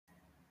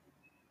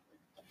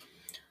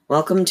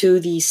Welcome to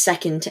the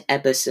second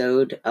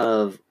episode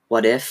of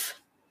What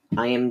If.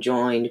 I am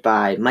joined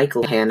by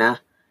Michael Hanna,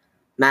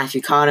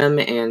 Matthew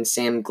Cottam, and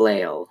Sam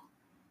Glale.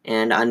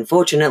 And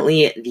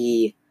unfortunately,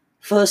 the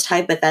first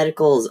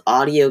hypothetical's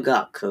audio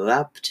got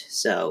corrupt,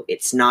 so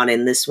it's not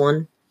in this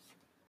one.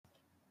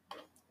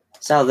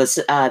 So the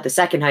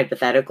second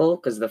hypothetical,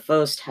 because the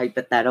first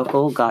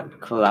hypothetical got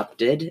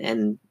corrupted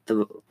and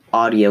the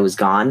audio is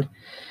gone.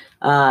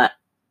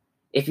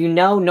 If you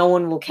know no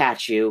one will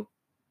catch you,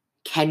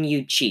 can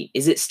you cheat?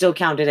 Is it still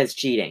counted as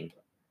cheating?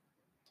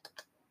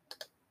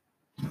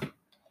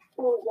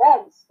 Well,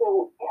 yeah, it's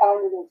still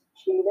counted as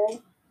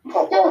cheating.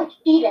 It's still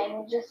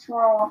cheating, just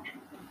wrong.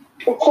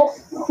 It's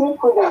just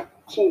secretive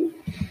cheat.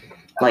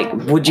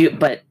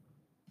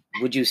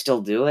 Would you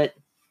still do it?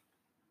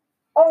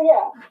 Oh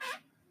yeah,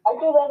 I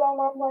do that on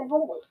online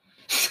homework.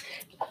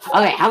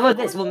 Okay, how about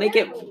this? We'll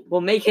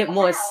make it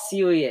more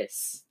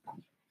serious.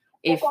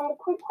 It's on the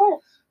quick quiz.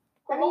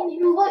 I mean,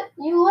 you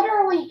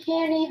literally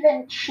can't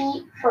even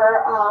cheat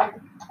for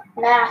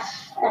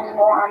math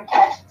anymore on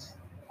tests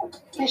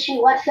because she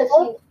lets us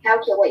use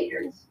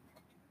calculators.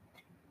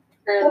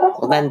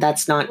 Well, then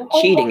that's not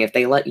cheating if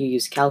they let you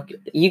use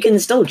calculator. You can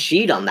still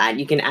cheat on that.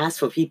 You can ask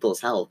for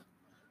people's help.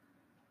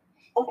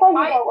 I'm talking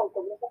about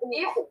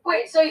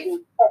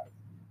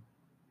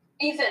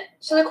Ethan,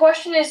 so the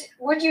question is,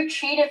 would you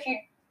cheat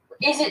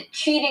is it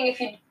cheating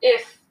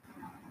if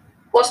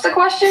what's the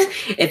question?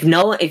 If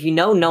you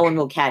know no one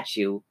will catch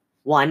you,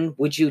 1,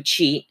 would you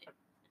cheat?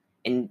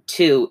 And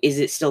 2, is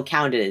it still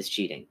counted as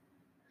cheating?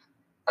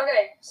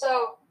 Okay,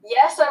 so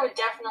yes, I would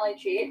definitely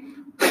cheat,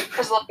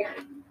 because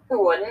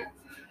who wouldn't?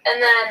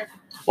 And then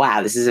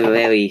Wow, this is a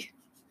very...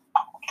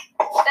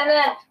 And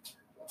then,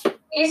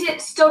 is it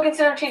still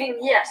considered cheating?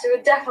 Yes, it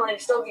would definitely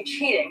still be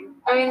cheating.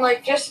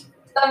 It's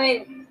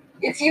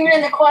even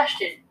in the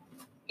question.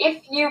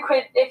 If you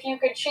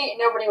could cheat,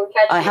 nobody would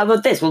catch you. How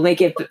about this? We'll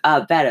make it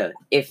better.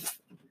 If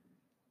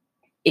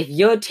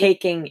you're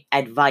taking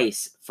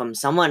advice from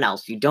someone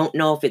else, you don't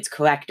know if it's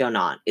correct or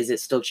not, is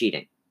it still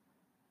cheating?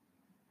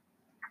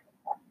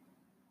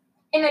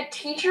 In a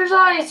teacher's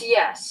eyes,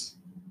 yes.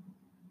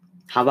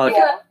 How about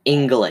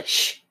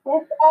English?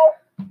 How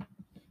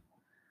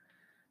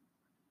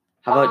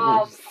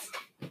about...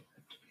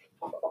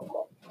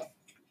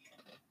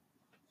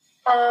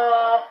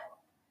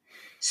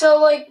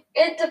 So,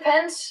 it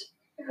depends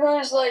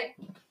who's,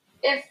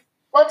 if,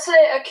 let's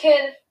say a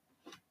kid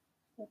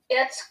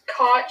gets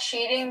caught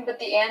cheating, but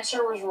the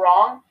answer was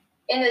wrong,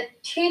 in the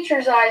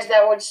teacher's eyes,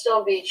 that would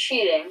still be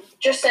cheating.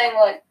 Just saying,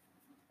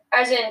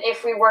 as in,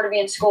 if we were to be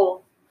in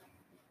school.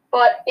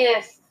 But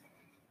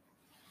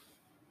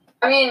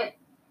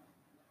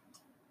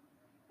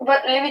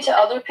but maybe to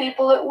other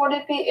people it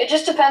wouldn't be. It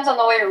just depends on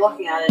the way you're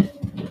looking at it.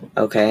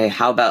 Okay,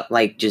 how about,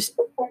 just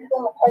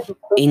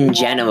in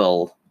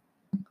general,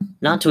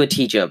 not to a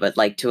teacher, but,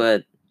 to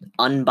a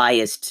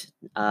unbiased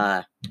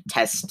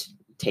test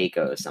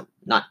taker or something.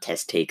 Not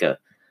test taker,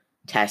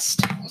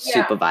 test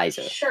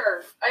supervisor.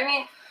 Sure.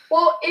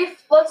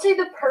 If, let's say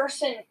the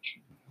person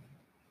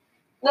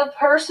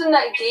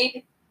that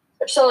gave,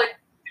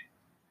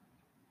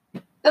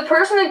 the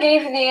person that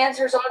gave you the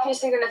answer is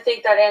obviously going to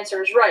think that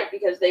answer is right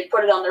because they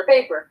put it on their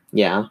paper.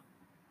 Yeah.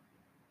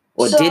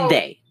 Or did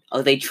they?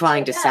 Are they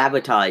trying to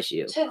sabotage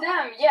you? To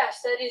them,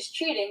 yes, that is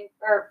cheating.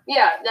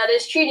 That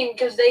is cheating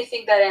because they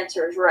think that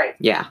answer is right.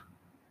 Yeah.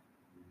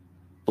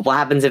 But what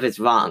happens if it's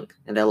wrong?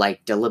 And they're,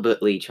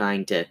 deliberately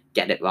trying to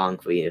get it wrong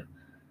for you?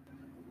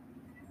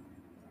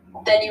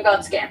 Then you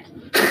got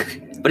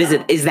scammed. But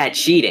is that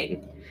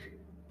cheating?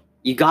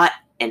 You got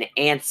an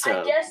answer.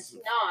 I guess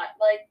not.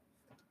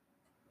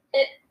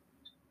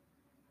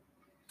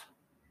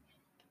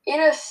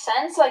 In a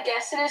sense, I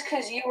guess it is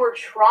because you were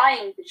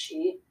trying to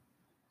cheat.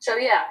 So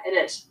yeah, it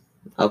is.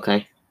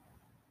 Okay.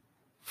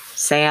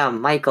 Sam,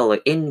 Michael,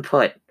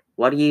 input.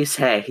 What do you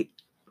say?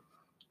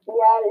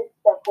 Yeah, it's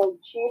definitely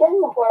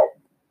cheating,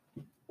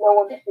 but no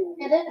one's cheating.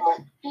 It is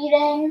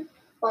cheating,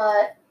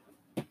 but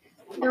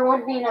there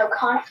would be no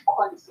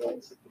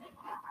consequences.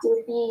 It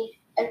would be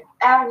an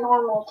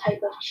abnormal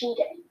type of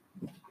cheating.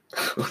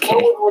 Okay. No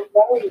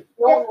one would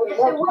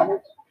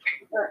know.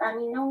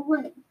 No one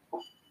wouldn't.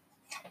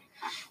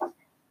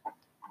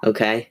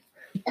 Okay.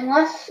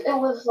 Unless it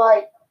was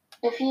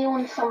if you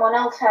and someone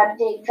else had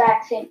the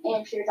exact same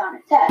answers on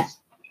a test,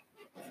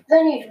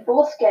 then you'd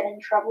both get in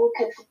trouble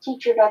because the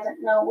teacher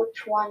doesn't know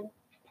which one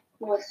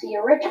was the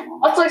original.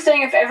 That's like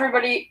saying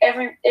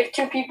if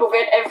 2 people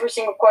get every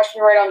single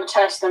question right on the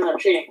test, then they're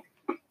cheating.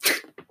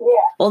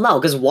 Yeah. Well, no,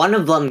 because one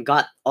of them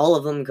got all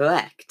of them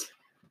correct.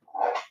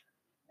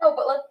 No,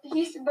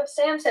 but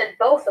Sam said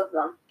both of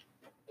them.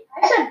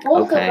 I said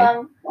both of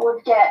them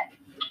would get.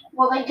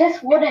 Well, they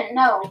just wouldn't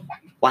know.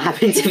 What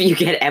happens if you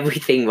get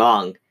everything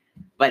wrong,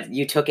 but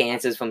you took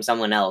answers from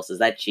someone else? Is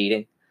that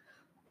cheating?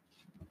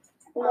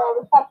 No,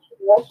 that's not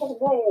cheating. That's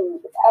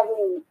just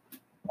having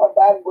a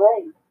bad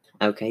brain.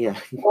 Okay, yeah.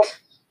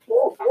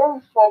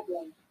 You're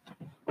struggling.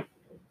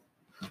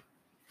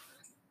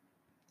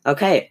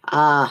 Okay,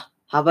 how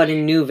about a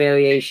new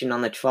variation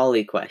on the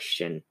trolley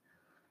question?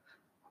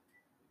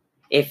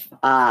 if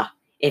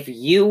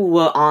you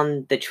were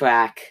on the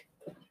track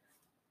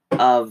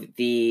of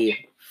the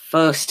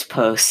first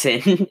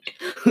person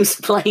who's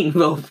playing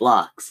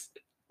Roblox.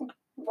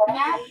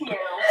 Matthew.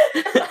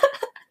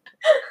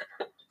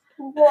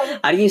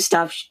 How do you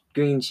stop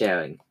screen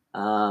sharing?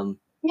 Yeah,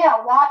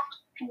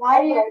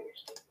 why do you...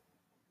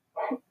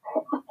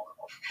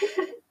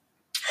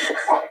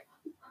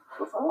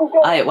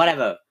 Alright,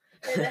 whatever.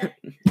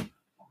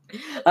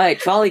 Alright,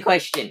 trolley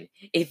question.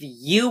 If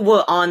you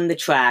were on the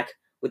track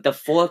with the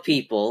 4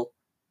 people,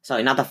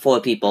 sorry, not the 4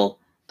 people,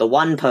 the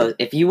one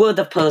if you were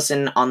the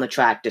person on the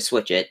track to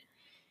switch it,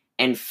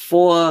 and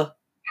 2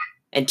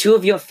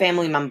 of your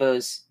family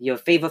members, your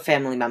favorite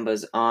family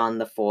members on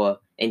the 4,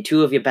 and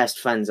 2 of your best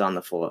friends on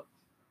the 4.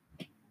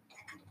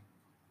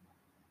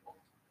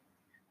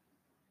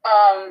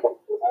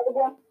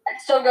 I'd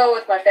still go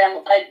with my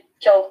family. I'd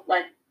kill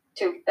my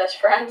 2 best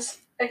friends,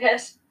 I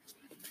guess.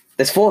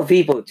 There's 4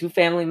 people, 2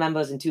 family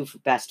members and 2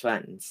 best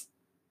friends.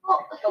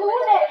 Well, who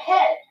would it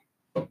hit?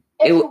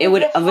 It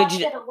would just left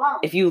originate. it alone?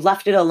 If you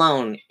left it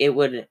alone, it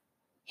would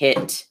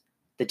hit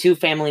the 2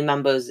 family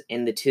members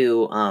and the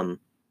 2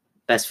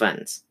 best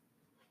friends.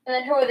 And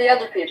then who are the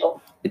other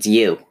people? It's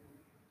you.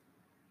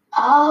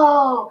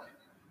 Oh.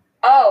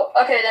 Oh,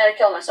 okay, then I'd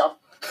kill myself.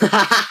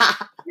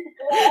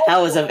 That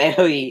was a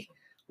very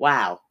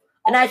wow.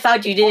 And I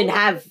thought you didn't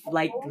have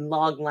like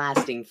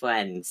long-lasting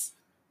friends.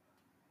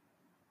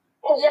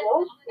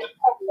 Exactly,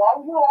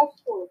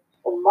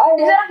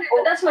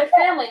 but that's my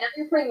family. Now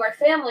you're putting my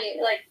family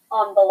like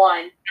on the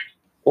line.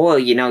 Or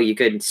you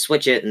could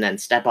switch it and then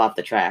step off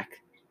the track.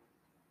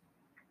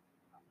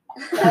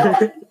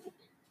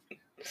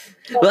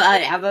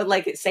 Well, how about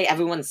like say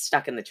everyone's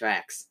stuck in the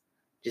tracks?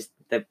 Just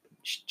the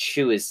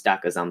shoe is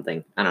stuck or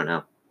something. I don't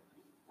know.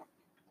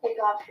 Take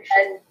off your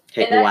shoe.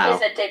 Okay, In that wow.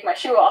 case, I'd take my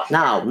shoe off.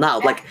 No,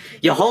 like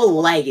your whole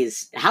leg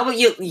is. How about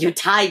you're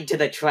tied to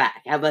the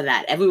track? How about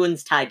that?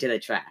 Everyone's tied to the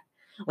track.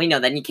 Wait, no,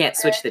 then you can't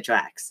switch the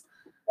tracks.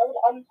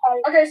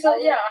 Okay, so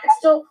yeah,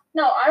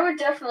 I would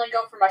definitely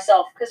go for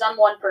myself because I'm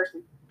one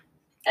person.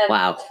 And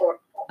Wow. it's 4.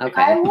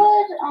 Okay. I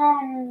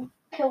would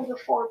kill the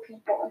 4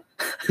 people.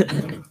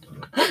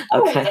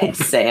 Okay,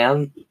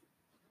 Sam.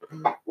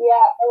 Yeah,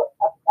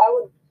 I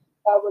would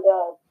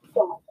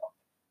kill myself.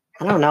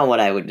 I don't know what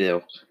I would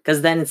do,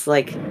 because then it's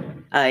like,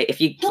 if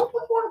you Kill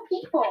the 4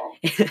 people.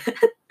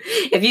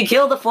 if you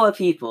kill the 4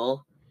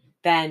 people,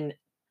 then,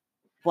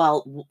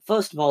 well,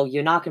 first of all,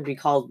 you're not going to be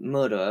called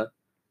murderer,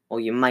 or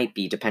you might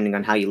be, depending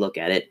on how you look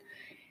at it.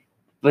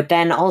 But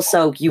then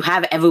also, you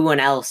have everyone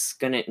else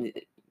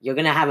you're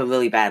gonna have a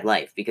really bad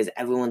life because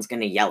everyone's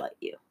gonna yell at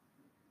you.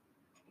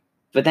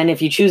 But then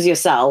if you choose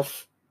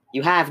yourself,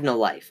 you have no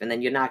life, and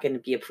then you're not gonna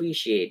be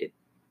appreciated.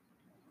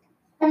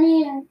 I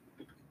mean,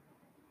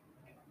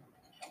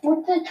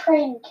 would the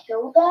train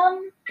kill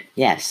them?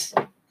 Yes.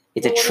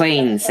 It's a Well,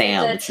 train, it's a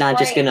Sam. It's not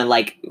just train. gonna,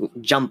 like,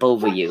 jump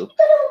over you. Put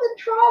it on the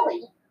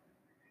trolley.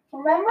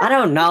 Remember? I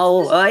don't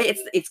know.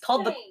 It's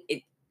called the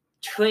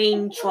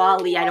train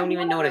trolley. I don't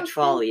even know what a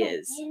trolley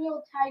is.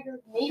 Daniel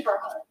Tiger's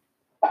Neighborhood.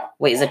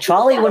 Wait, is a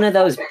trolley one of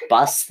those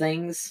bus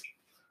things?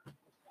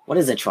 What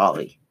is a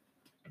trolley?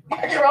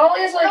 A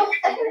trolley is like.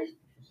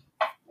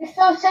 It's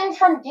those things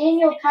from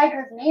Daniel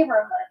Tiger's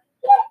Neighborhood.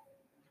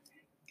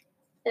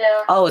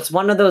 Yeah. Oh, it's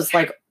one of those,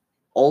 like,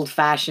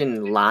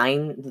 old-fashioned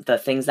the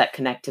things that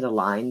connect to the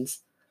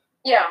lines.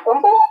 Yeah.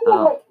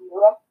 Oh.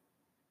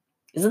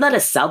 Isn't that a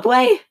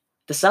subway?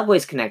 The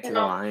subways connect to the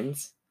No.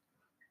 lines.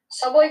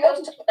 Subway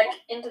goes to, like,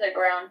 into the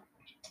ground.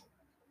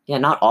 Yeah,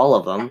 not all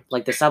of them.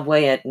 Like the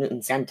subway at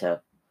Newton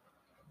Center.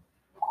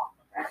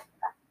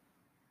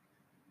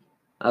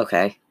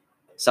 Okay.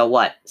 So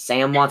what?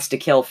 Sam wants to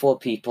kill 4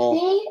 people.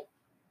 See?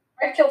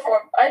 I'd kill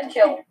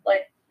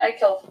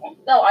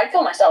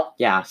myself.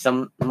 Yeah,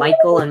 so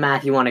Michael and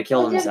Matthew want to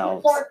kill Who did the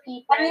themselves. 4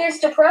 people? I mean, it's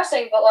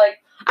depressing, but like,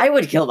 I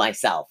would kill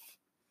myself.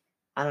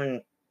 I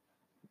don't...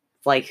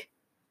 Like...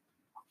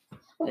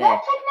 Would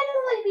that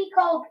technically be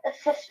called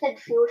assisted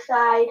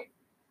suicide?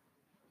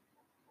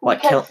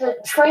 What, Because the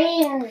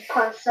train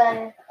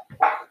person,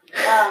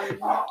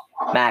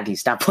 Matthew,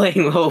 stop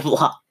playing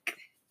Roblox.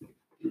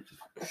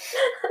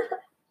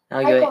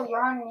 Okay. Michael,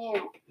 you're on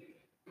mute.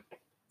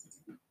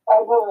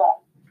 I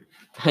will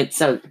that.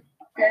 So...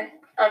 okay,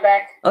 I'm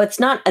back. Oh, it's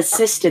not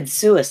assisted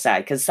suicide,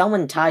 because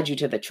someone tied you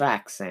to the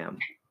track, Sam.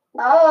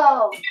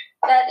 Oh,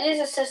 That is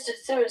assisted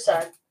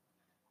suicide.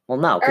 Well,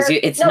 no, because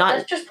it's no, not...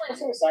 that's just plain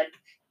suicide.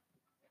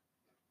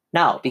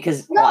 No,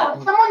 because... no,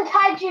 what? someone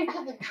tied you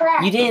to the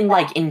track. You didn't,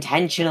 like,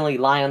 intentionally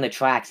lie on the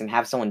tracks and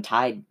have someone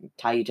tie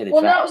you to the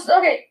Well, tracks. no,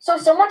 okay. So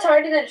someone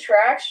tied to the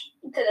tracks.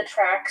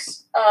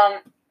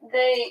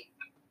 They.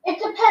 It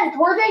depends.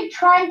 Were they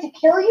trying to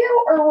kill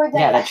you, or were they?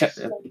 Yeah,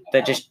 assisting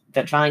they're you?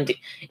 they're trying to...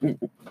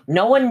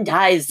 No one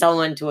ties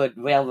someone to a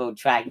railroad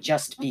track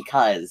just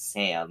because,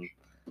 Sam.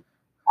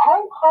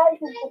 How high is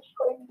the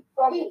train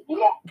from the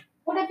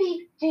Would it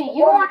be? Do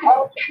you want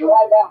to?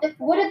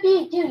 Would it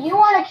be? Do you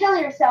want to kill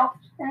yourself?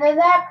 And then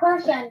that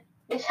person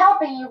is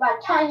helping you by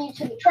tying you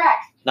to the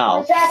tracks. No.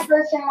 Or is that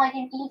person like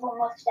an evil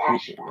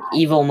mustache guy?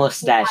 Evil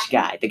mustache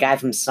guy. The guy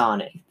from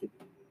Sonic.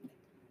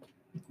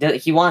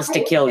 He wants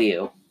to kill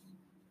you.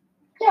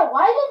 Yeah,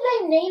 why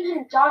did they name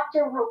him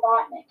Dr.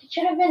 Robotnik? It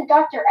should have been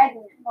Dr.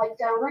 Eggman, like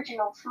the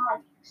original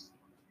Sonic.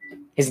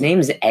 His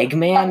name's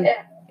Eggman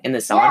Yeah. in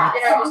the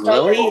Sonic? Yeah,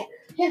 Really?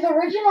 His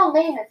original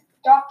name is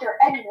Dr.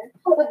 Eggman,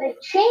 but they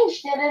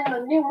changed it in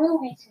the new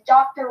movie to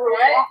Dr. Robotnik.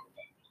 Right.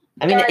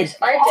 I mean, Guys,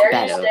 I dare you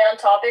better. to stay on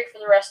topic for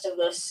the rest of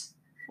this.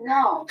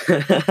 No.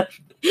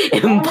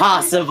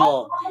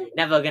 Impossible.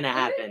 Never gonna Even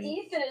happen.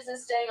 Ethan isn't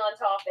staying on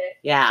topic.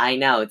 Yeah, I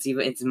know.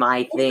 It's my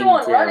He's thing the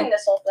one too. running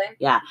this whole thing.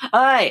 Yeah.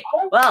 All right.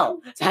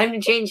 Well, time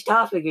to change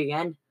topic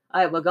again.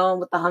 All right, we're going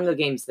with the Hunger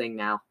Games thing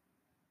now.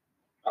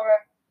 Okay.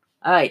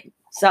 All right.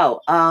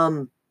 So,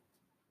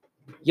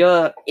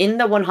 you're in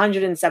the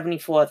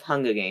 174th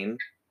Hunger Game,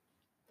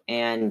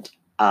 and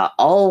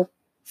all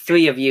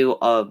three of you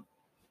are.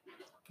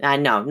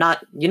 No,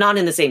 you're not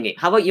in the same game.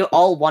 How about you're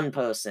all one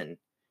person?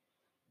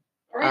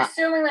 Are you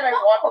assuming that I've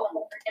watched the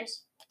Hunger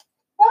Games?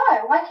 Why?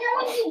 Why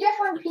can't we be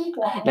different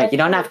people? No,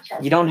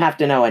 you don't have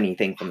to know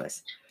anything from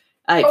this.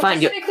 All right, fine.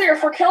 Just to be clear,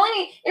 if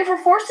we're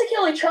forced to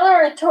kill each other,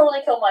 I'd totally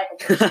kill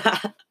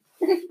Michael.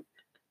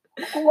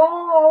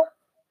 Wow.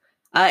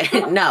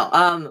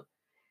 No,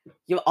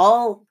 you're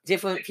all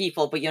different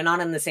people, but you're not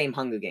in the same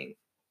Hunger Game.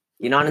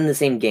 You're not in the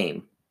same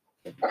game.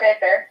 Okay,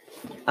 fair.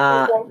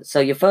 So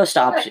your first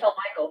I'm gonna option. kill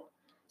Michael.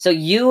 So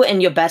you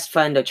and your best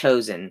friend are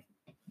chosen.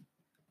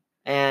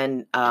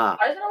 And Why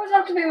does it always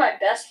have to be my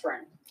best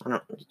friend?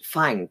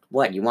 fine.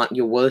 What, you want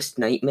your worst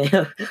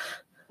nightmare?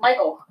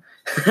 Michael.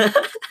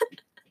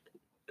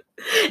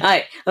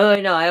 Alright. Oh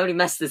no, I already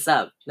messed this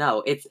up.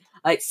 No, it's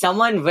like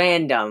someone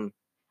random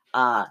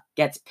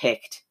gets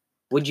picked.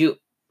 Would you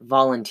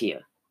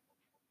volunteer?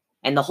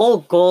 And the whole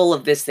goal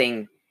of this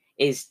thing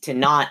is to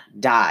not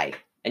die.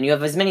 And you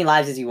have as many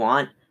lives as you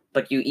want,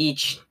 but you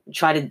each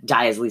try to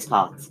die as least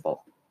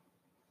possible.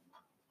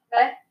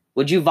 Okay.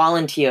 Would you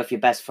volunteer if your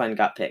best friend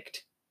got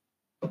picked?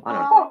 I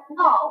don't know.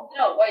 No.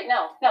 No, wait,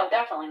 no,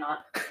 definitely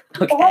not.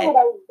 Okay. Why would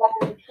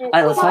I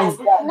Alright, let's find.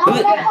 Not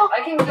Who-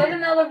 I can get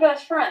another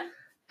best friend.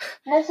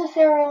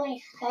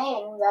 necessarily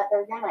saying that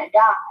they're gonna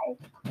die.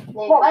 They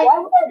No, might. why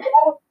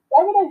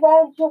would I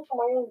volunteer for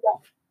my own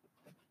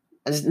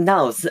death?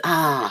 No,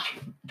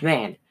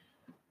 man.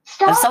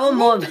 Stop. Have someone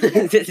more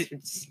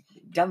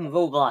dumb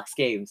Roblox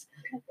games.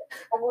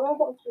 I'm really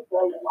going to keep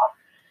writing up.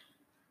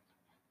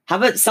 How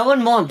about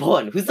someone more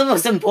important? Who's the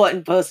most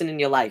important person in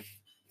your life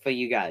for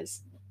you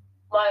guys?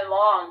 My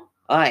mom.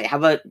 Alright, how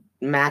about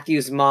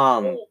Matthew's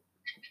mom?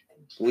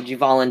 Would you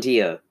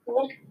volunteer?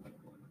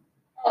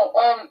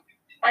 Oh,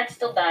 I'd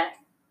still die.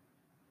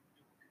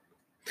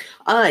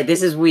 Alright,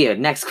 this is weird.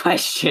 Next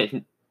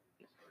question.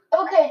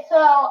 Okay, so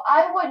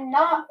I would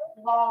not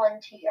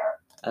volunteer.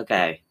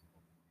 Okay.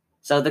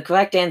 So the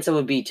correct answer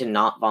would be to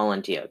not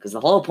volunteer, because the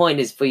whole point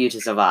is for you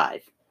to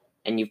survive.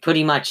 And you're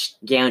pretty much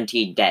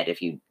guaranteed dead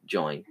if you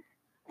join.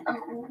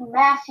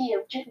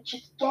 Matthew,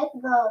 just get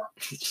the.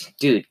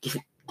 Dude,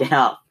 get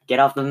off. Get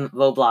off the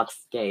Roblox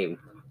game.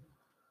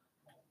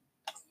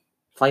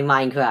 Play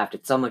Minecraft.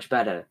 It's so much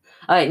better.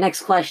 Alright,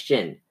 next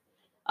question.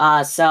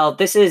 So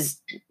this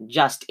is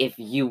just if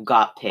you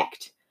got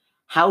picked.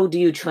 How do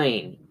you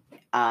train?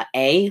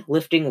 A,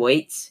 lifting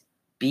weights.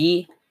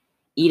 B,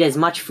 eat as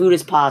much food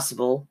as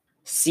possible.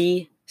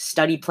 C,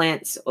 study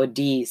plants. Or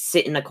D,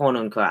 sit in a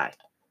corner and cry.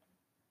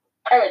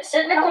 I would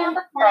sit in a corner and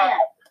cry.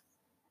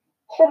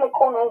 Sit in the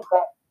corner and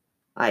cry.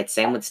 Alright,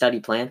 same with study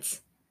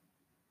plants.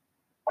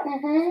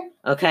 Mm-hmm.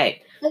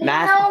 Okay, You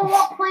Math- know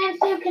what plants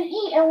you can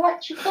eat and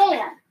what you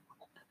can't.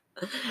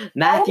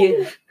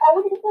 Matthew. I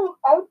would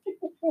pick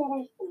between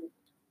these two.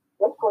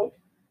 Let's go.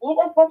 Eat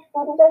as much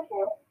food as I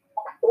can,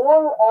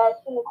 or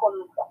sit in the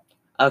corner and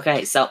cry.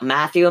 Okay, so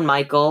Matthew and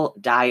Michael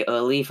die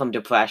early from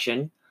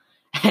depression.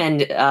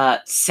 And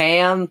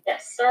Sam,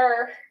 Yes,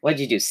 sir. what'd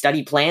you do?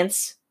 Study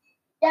plants?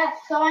 Yes,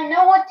 so I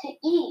know what to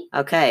eat.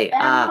 Okay,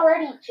 And I'm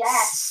already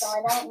jacked, so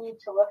I don't need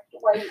to lift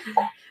weights.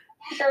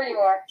 Sure you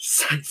are.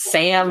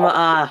 Sam,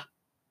 I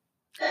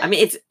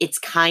mean, it's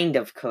kind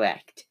of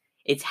correct.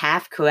 It's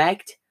half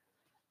correct,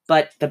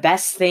 but the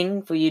best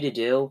thing for you to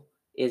do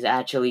is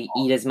actually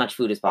eat as much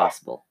food as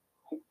possible.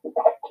 You'll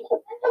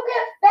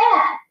get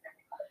fat.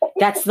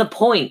 That's the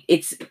point.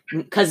 It's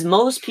because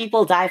most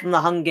people die from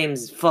the Hunger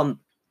Games from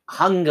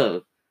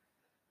hunger.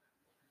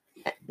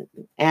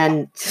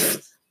 And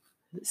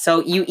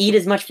so you eat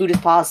as much food as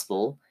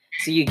possible,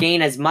 so you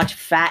gain as much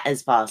fat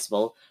as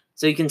possible,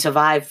 so you can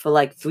survive for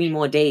like 3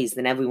 more days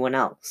than everyone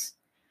else.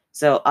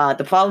 So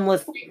the problem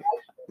with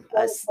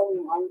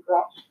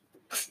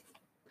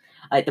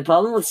the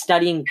problem with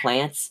studying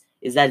plants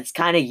is that it's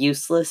kind of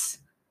useless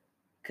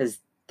because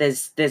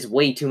there's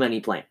way too many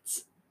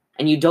plants,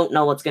 and you don't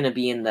know what's gonna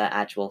be in the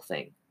actual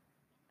thing.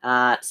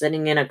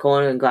 Sitting in a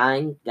corner and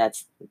crying,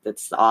 that's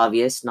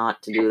obvious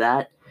not to do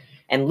that.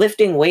 And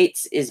lifting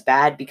weights is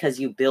bad because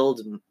you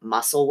build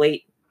muscle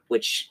weight,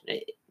 which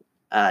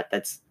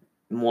that's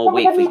more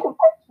weight for you.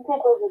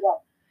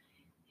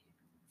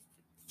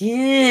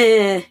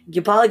 Yeah,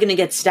 you're probably gonna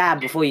get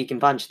stabbed before you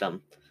can punch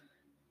them.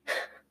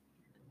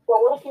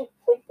 Well, what if you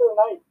take their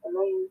knife and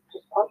then you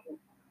just punch them?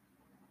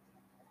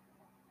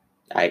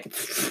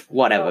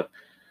 Whatever.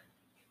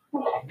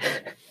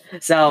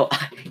 So,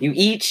 you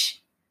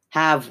each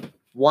have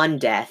one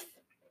death.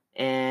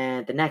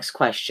 And the next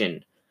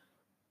question.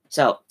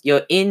 So,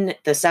 you're in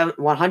the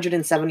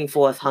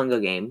 174th Hunger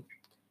Game,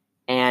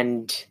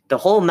 and the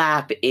whole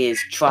map is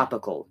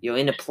tropical. You're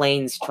in a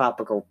plains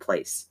tropical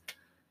place.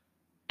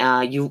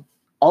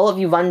 All of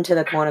you run to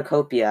the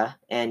cornucopia,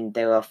 and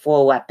there are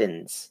 4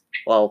 weapons.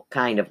 Well,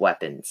 kind of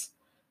weapons.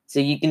 So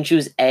you can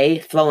choose A,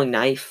 throwing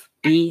knife,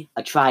 B,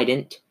 a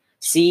trident,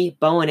 C,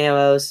 bow and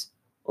arrows,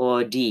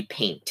 or D,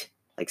 paint,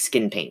 like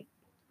skin paint.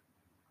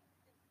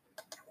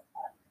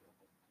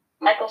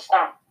 Michael,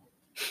 stop.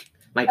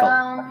 Michael.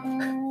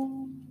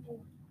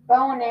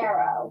 Bow and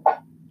arrow.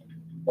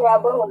 Yeah,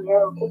 bow and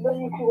arrow, because then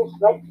you can just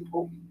snipe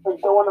people.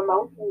 Like go on a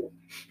mountain.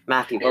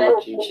 Matthew, what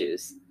would you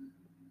choose?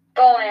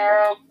 Bow and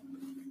arrow.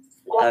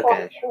 Jump Okay.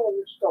 on a tree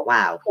and just go.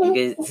 Wow,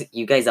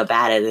 you guys are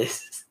bad at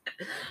this.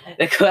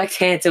 The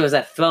correct answer was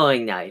a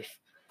throwing knife.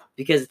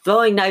 Because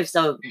throwing knives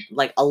are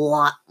like a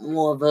lot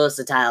more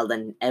versatile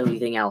than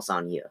everything else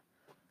on here.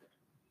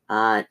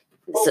 Well,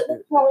 So,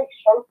 it's not like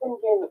sharpened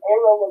your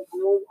arrow like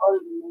really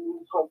hard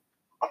and it's like,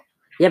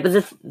 yeah, but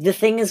the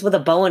thing is with a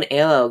bow and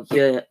arrow,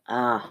 you're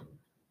gonna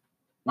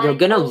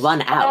Michael,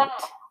 run out.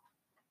 stop.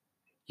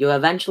 You're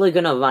eventually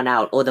gonna run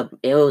out, or the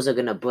arrows are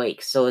gonna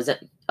break. So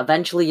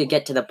eventually you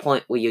get to the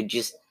point where you'll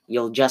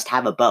just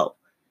have a bow,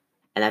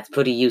 and that's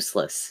pretty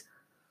useless.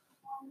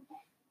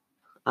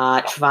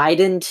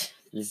 Trident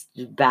is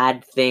a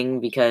bad thing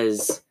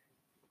because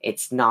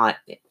it's not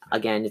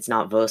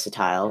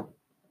versatile.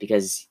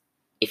 Because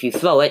if you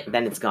throw it,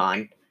 then it's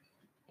gone,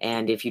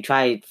 and if you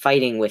try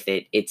fighting with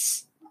it,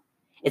 it's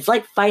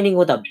like fighting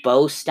with a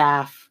bow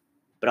staff,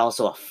 but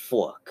also a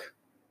fork.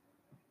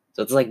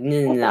 So it's like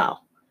no.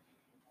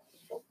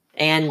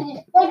 And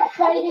It's like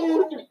fighting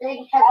with a big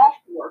heavy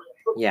sword.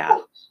 yeah.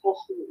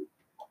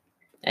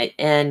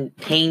 And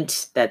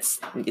paint,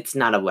 it's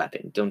not a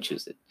weapon. Don't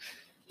choose it.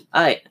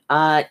 Alright,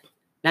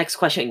 next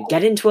question.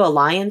 Get into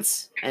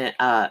alliance and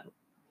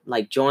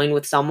like join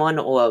with someone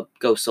or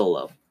go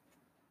solo.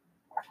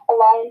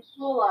 alliance.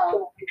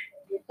 Solo.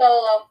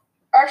 Solo.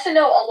 Actually,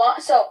 no, a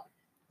lot. So,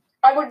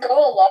 I would go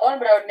alone,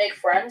 but I would make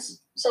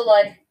friends. So,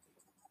 like,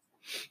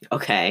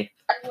 Okay.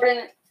 I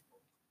wouldn't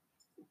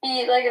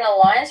be, like, in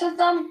alliance with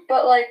them,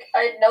 but, like,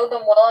 I'd know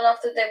them well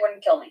enough that they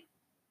wouldn't kill me.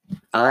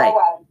 Alright.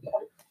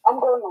 I'm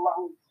going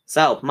alone.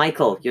 So,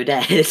 Michael, you're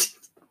dead.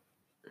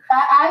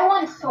 I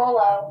went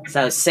solo.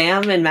 So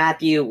Sam and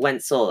Matthew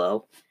went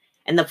solo.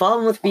 And the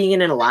problem with being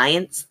in an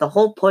alliance, the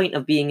whole point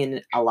of being in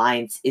an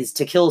alliance is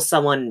to kill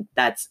someone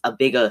that's a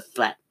bigger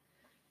threat.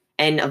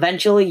 And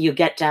eventually you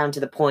get down to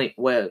the point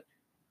where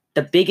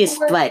the biggest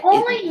With threat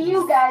only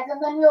you guys,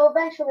 and then you'll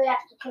eventually have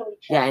to kill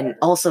each yeah, other. and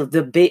also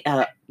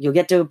you'll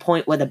get to a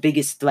point where the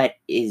biggest threat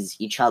is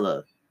each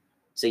other.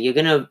 So you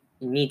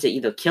need to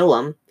either kill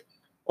them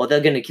or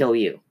they're gonna kill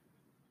you.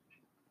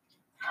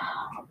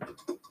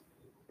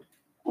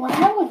 What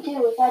I would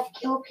do is I'd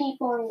kill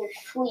people in their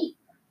sleep.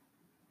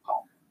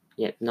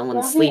 Yeah, no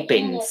one's That'd be a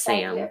sleeping, genius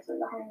Sam. idea for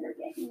the Hunger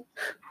Games.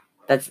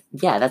 That's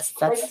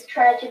Like the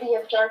tragedy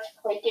of Darth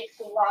Plagueis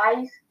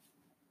lies,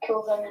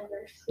 kills them in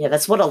their sleep. yeah,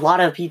 that's what a lot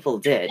of people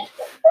did.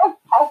 That's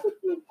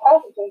Palpatine.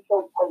 Palpatine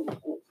killed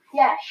Palpatine.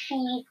 Yeah,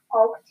 she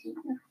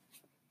Palpatine.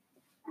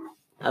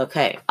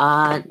 Okay,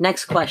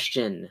 next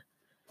question.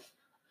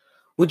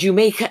 Would you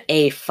make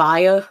a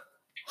fire,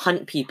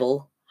 hunt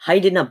people,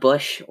 hide in a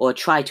bush, or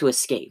try to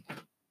escape?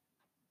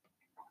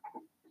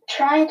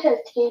 Trying to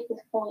escape is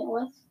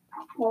pointless.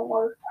 Won't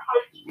work.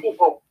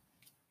 People.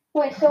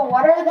 Wait, so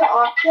what are the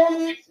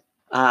options?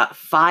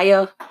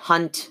 Fire,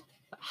 hunt,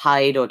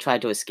 hide, or try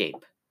to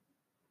escape.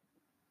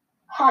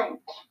 Hunt.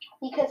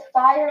 Because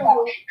fire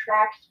will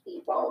attract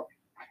people.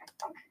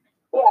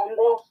 Yeah, and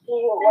they'll see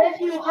you And like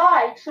if you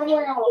hide,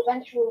 someone will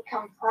eventually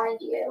come find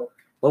you.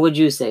 What would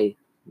you say,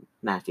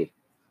 Matthew?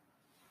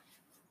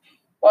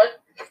 What?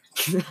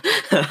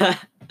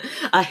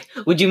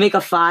 Would you make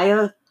a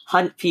fire,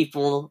 hunt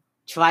people,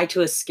 try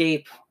to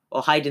escape,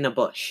 or hide in a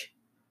bush?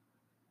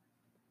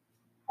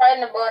 Hide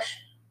in the bush.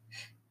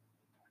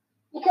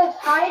 Because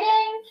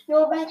hiding,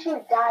 you'll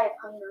eventually die of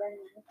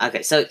hunger.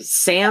 Okay, so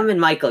Sam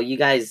and Michael, you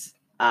guys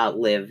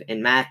live,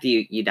 and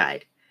Matthew, you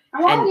died.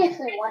 I'm And-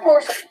 obviously one Of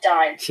course I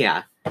died.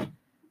 Yeah.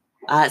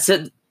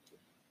 So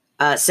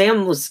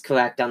Sam was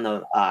correct on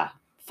the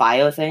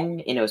fire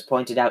thing, and it was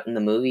pointed out in the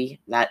movie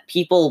that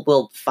people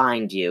will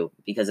find you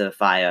because of the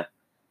fire.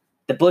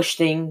 The bush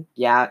thing,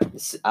 yeah,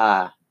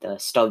 the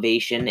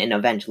starvation, and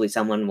eventually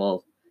someone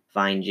will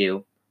find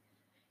you.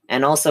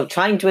 And also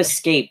trying to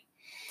escape.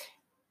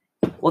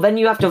 Well, then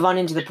you have to run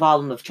into the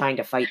problem of trying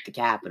to fight the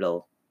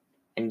Capitol,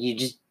 and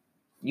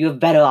you have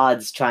better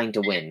odds trying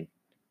to win.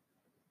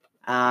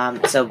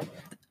 So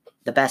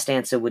the best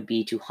answer would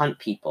be to hunt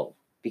people,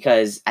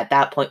 because at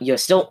that point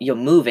you're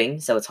moving,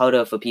 so it's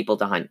harder for people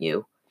to hunt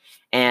you,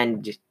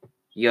 and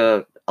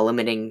you're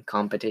eliminating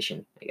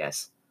competition, I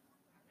guess.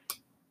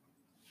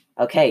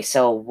 Okay,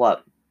 so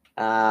what?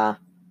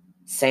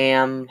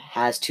 Sam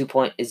has 2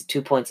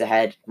 points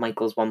ahead.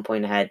 Michael's 1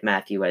 point ahead.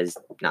 Matthew has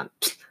none.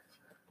 Of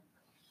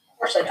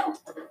course I don't.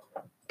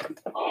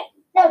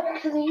 No,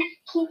 because you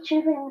keep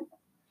choosing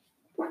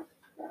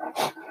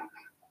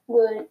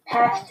the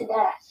pass to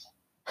death.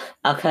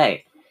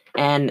 Okay,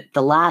 and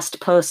the last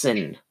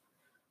person,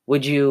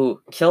 would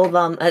you kill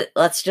them?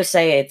 Let's just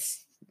say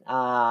it's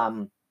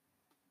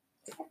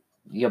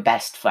your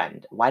best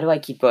friend. Why do I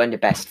keep going to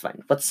best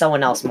friend? What's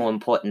someone else more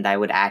important that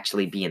would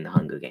actually be in the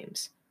Hunger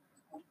Games?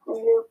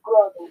 Your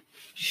brother.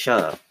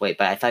 Sure. Wait,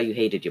 but I thought you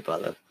hated your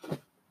brother. Of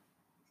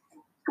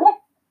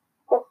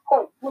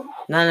course.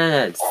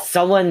 No.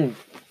 Someone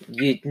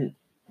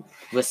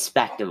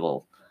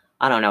respectable.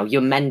 I don't know.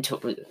 Your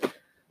mentor,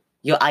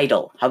 your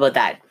idol. How about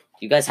that?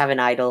 Do you guys have an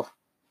idol?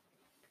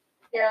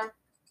 Yeah.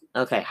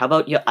 Okay. How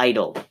about your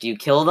idol? Do you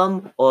kill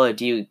them or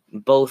do you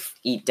both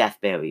eat death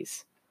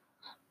berries?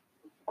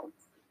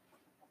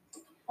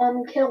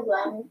 Kill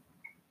them.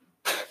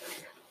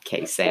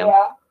 Okay, Sam.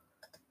 Yeah.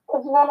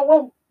 Because you want to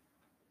win.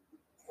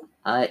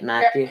 All right, Yeah,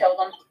 Matthew. kill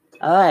them.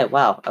 All right.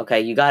 Wow.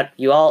 Okay.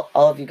 All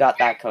of you got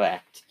that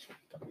correct.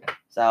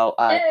 So,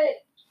 Yay.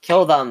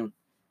 kill them.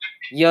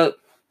 You're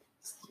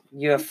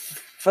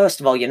first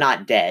of all, you're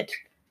not dead.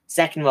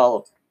 Second of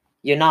all,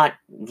 you're not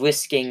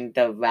risking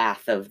the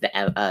wrath of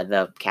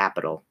the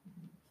capital.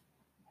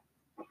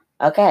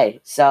 Okay,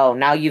 so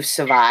now you've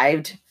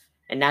survived,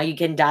 and now you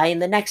can die in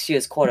the next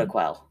year's Quarter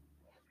Quell.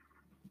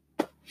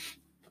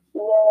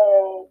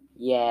 Yay.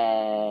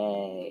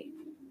 Yay!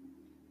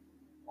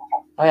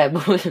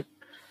 Okay,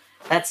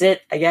 that's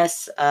it, I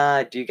guess.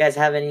 Do you guys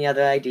have any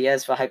other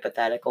ideas for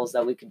hypotheticals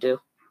that we could do?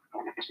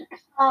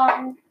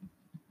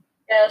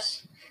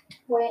 Yes.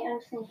 Wait, I'm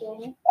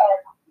thinking.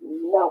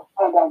 No,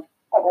 I don't.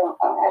 I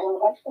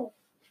don't actually.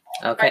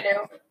 Okay, I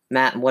do.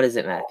 Matt, what is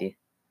it, Matthew?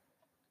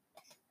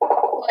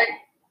 Like,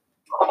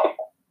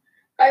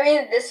 I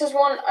mean, this is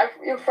one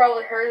you've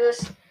probably heard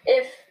this.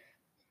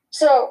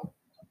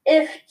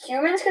 If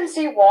humans can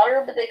see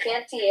water but they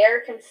can't see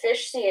air, can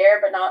fish see air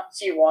but not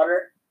see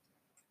water?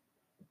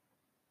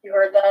 You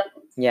heard that?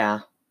 Yeah.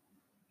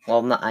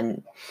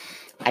 Well,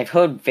 I've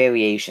heard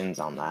variations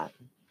on that,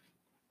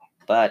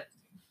 but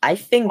I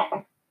think.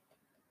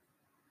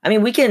 I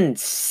mean, we can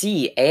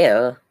see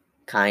air,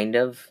 kind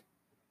of.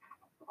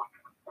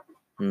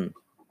 Only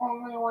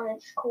when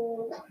it's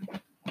cold.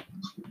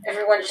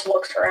 Everyone just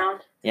looks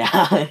around.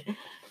 Yeah.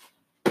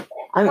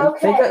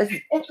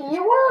 Okay. If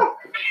you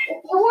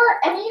were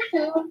any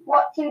food,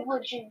 what food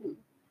would you be?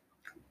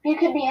 You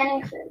could be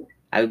any food.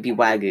 I would be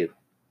Wagyu.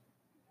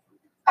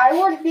 I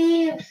would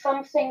be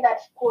something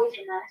that's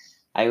poisonous.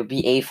 I would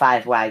be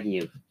A5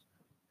 Wagyu.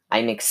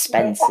 I'm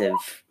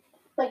expensive.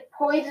 Like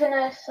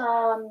poisonous,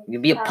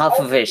 You'd be a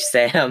pufferfish,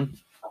 Sam.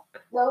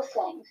 those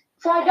things.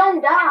 So I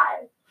don't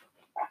die.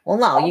 Well,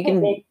 no, you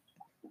can.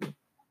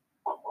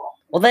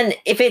 Well, then,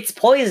 if it's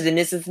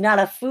poisonous, it's not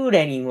a food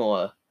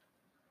anymore.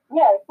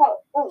 Yeah, it's not.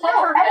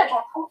 No,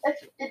 edible.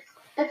 If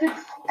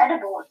it's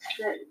edible, it's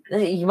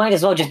food. You might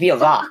as well just be a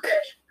rock.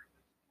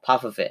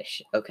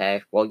 Pufferfish.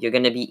 Okay, well, you're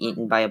gonna be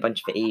eaten by a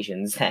bunch of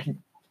Asians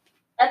then.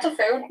 That's a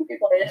food.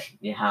 People eat it.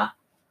 Yeah.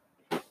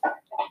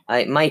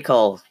 Alright,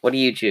 Michael, what do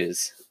you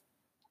choose?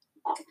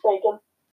 Bacon.